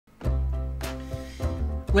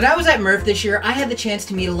When I was at Murph this year, I had the chance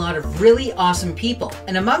to meet a lot of really awesome people,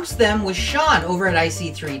 and amongst them was Sean over at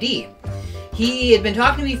IC3D. He had been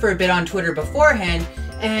talking to me for a bit on Twitter beforehand,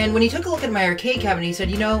 and when he took a look at my arcade cabinet, he said,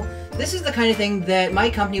 you know, this is the kind of thing that my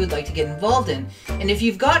company would like to get involved in, and if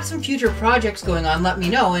you've got some future projects going on, let me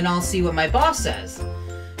know and I'll see what my boss says.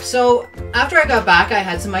 So after I got back, I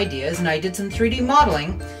had some ideas and I did some 3D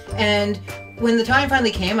modeling, and when the time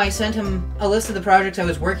finally came, I sent him a list of the projects I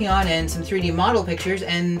was working on and some 3D model pictures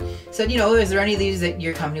and said, you know, is there any of these that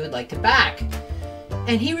your company would like to back?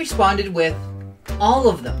 And he responded with all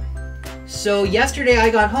of them. So yesterday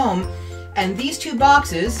I got home and these two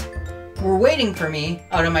boxes were waiting for me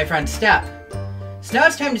out on my front step. So now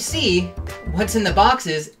it's time to see what's in the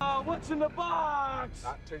boxes. What's in the box?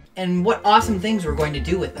 And what awesome things we're going to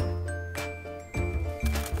do with them.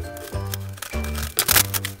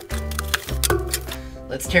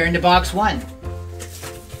 Let's tear into box one.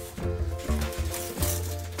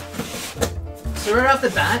 So right off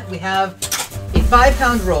the bat, we have a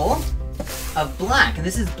 5-pound roll of black, and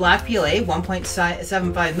this is black PLA,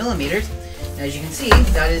 1.75 millimeters. And as you can see,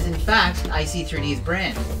 that is in fact IC3D's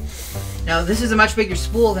brand. Now this is a much bigger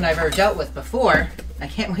spool than I've ever dealt with before. I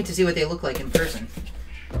can't wait to see what they look like in person.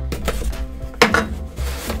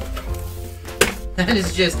 That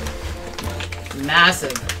is just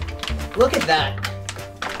massive. Look at that.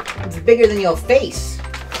 It's bigger than your face.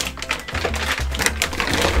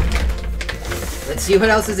 Let's see what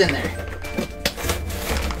else is in there.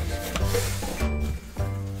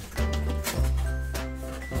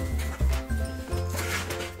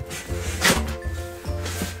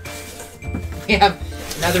 We have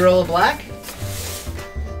another roll of black.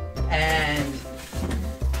 And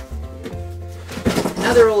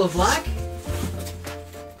another roll of black.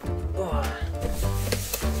 Oh.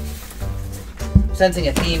 I'm sensing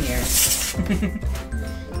a theme here.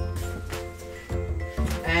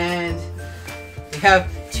 And we have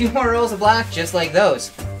 2 more rolls of black just like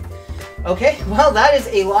those. Okay, well that is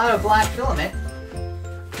a lot of black filament.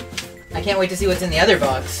 I can't wait to see what's in the other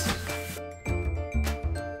box.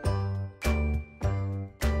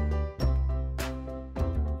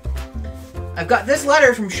 I've got this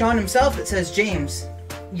letter from Sean himself that says, James,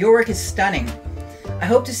 your work is stunning. I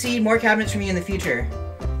hope to see more cabinets from you in the future.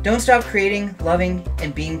 Don't stop creating, loving,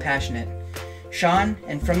 and being passionate. Sean,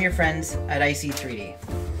 and from your friends at IC3D.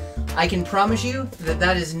 I can promise you that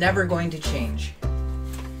that is never going to change.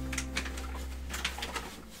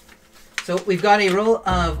 So we've got a roll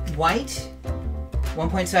of white,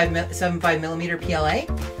 1.75 millimeter PLA.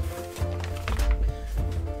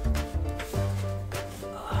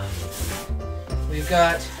 We've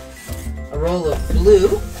got a roll of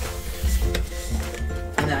blue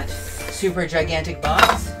in that super gigantic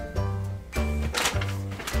box.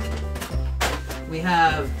 We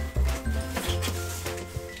have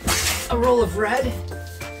a roll of red.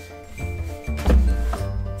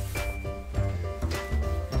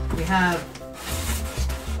 We have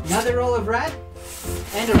another roll of red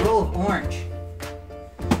and a roll of orange.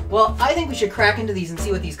 Well, I think we should crack into these and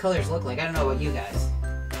see what these colors look like. I don't know about you guys.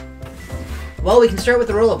 Well, we can start with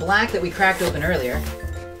the roll of black that we cracked open earlier.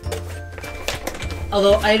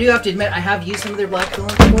 Although, I do have to admit, I have used some of their black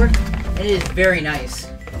filament before, and it is very nice.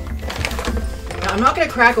 Now, I'm not going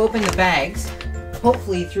to crack open the bags.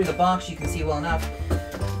 Hopefully, through the box you can see well enough,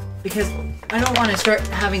 because I don't want to start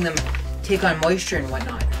having them take on moisture and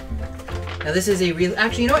whatnot. Now, this is a real...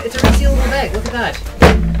 Actually, you know what? It's a resealable bag. Look at that.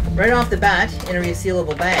 Right off the bat, in a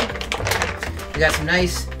resealable bag. We got some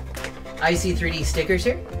nice IC3D stickers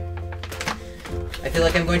here. I feel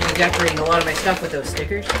like I'm going to be decorating a lot of my stuff with those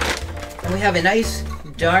stickers. And we have a nice,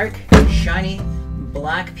 dark, shiny,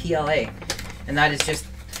 black PLA. And that is just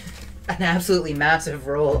an absolutely massive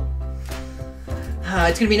roll.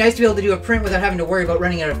 It's going to be nice to be able to do a print without having to worry about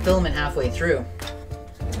running out of filament halfway through.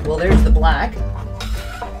 Well, there's the black.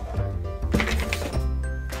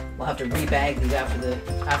 We'll have to rebag these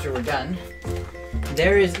after we're done.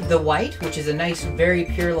 There is the white, which is a nice, very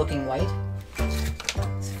pure looking white.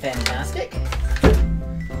 It's fantastic.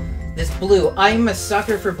 This blue, I'm a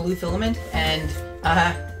sucker for blue filament, and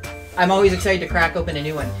I'm always excited to crack open a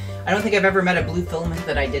new one. I don't think I've ever met a blue filament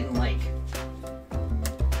that I didn't like.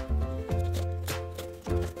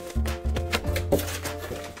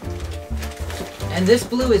 And this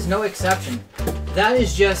blue is no exception. That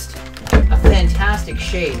is just a fantastic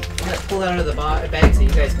shade. Let's pull that out of the bag so you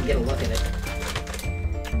guys can get a look at it.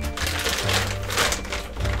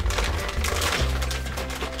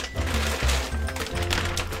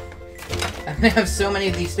 I'm going to have so many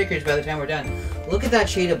of these stickers by the time we're done. Look at that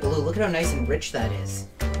shade of blue. Look at how nice and rich that is.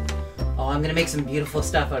 Oh, I'm going to make some beautiful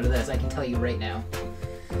stuff out of this, I can tell you right now.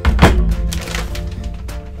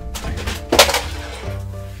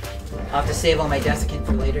 I'll have to save all my desiccant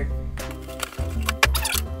for later.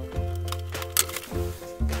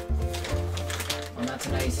 Oh, that's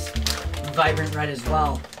a nice vibrant red as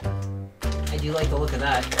well. I do like the look of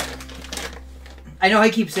that. I know I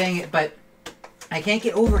keep saying it, but I can't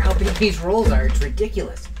get over how big these rolls are. It's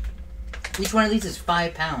ridiculous. Each one of these is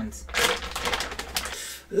 5 pounds.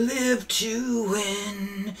 Live to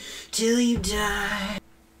win till you die.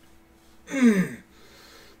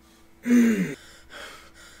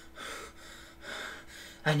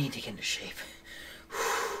 I need to get into shape.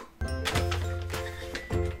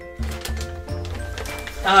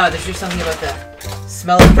 There's just something about the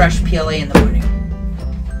smell of fresh PLA in the morning.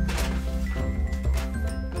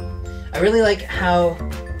 I really like how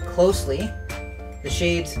closely the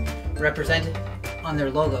shades represented on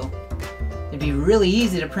their logo. It'd be really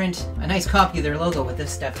easy to print a nice copy of their logo with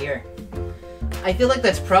this stuff here. I feel like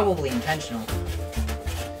that's probably intentional.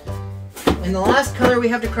 And the last color we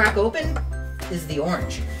have to crack open is the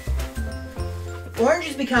orange. Orange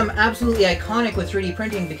has become absolutely iconic with 3D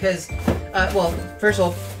printing because, well, first of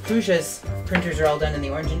all, Prusa's printers are all done in the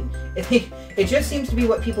orange, and it just seems to be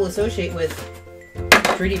what people associate with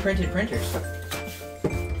 3D printed printers.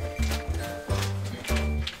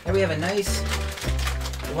 There we have a nice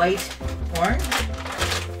light orange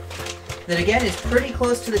that again is pretty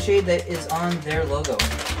close to the shade that is on their logo.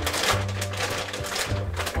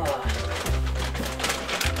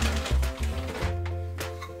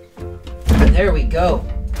 There we go.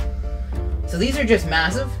 So these are just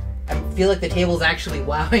massive. I feel like the table's actually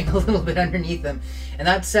wowing a little bit underneath them, and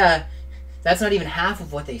that's not even half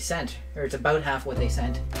of what they sent, or it's about half what they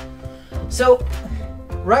sent. So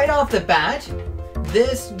right off the bat,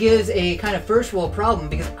 this gives a kind of first world problem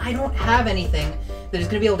because I don't have anything that is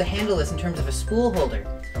going to be able to handle this in terms of a spool holder.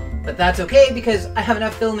 But that's okay because I have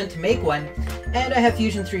enough filament to make one, and I have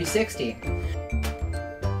Fusion 360.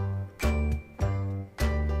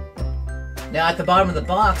 Now at the bottom of the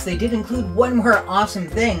box, they did include one more awesome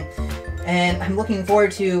thing, and I'm looking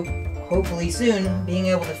forward to, hopefully soon, being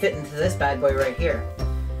able to fit into this bad boy right here.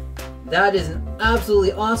 That is an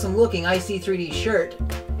absolutely awesome looking IC3D shirt,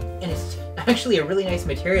 and it's actually a really nice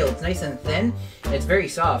material. It's nice and thin, and it's very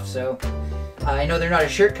soft, so I know they're not a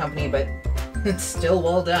shirt company, but it's still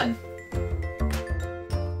well done.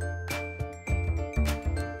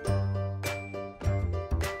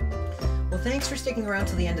 Well, thanks for sticking around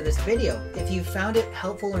to the end of this video. If you found it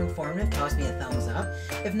helpful or informative, toss me a thumbs up.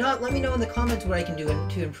 If not, let me know in the comments what I can do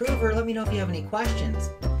to improve, or let me know if you have any questions.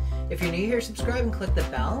 If you're new here, subscribe and click the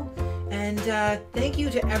bell. And thank you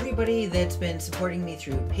to everybody that's been supporting me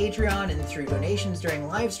through Patreon and through donations during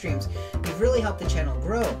live streams. You've really helped the channel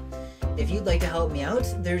grow. If you'd like to help me out,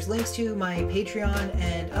 there's links to my Patreon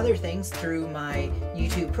and other things through my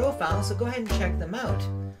YouTube profile, so go ahead and check them out.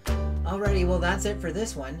 Alrighty, well that's it for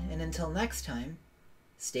this one, and until next time,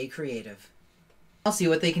 stay creative. I'll see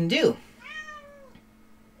what they can do.